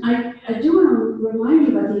students, and I do want to remind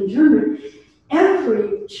you about the internment.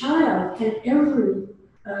 Every child and every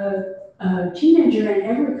teenager and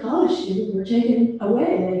every college student were taken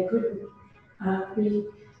away. They couldn't be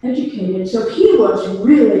educated. So he was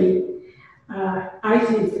really, I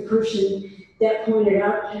think, the person that pointed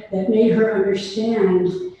out, that made her understand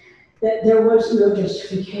that there was no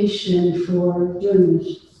justification for doing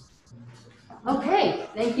this. Okay,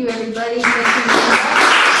 thank you, everybody.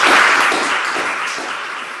 Thank you.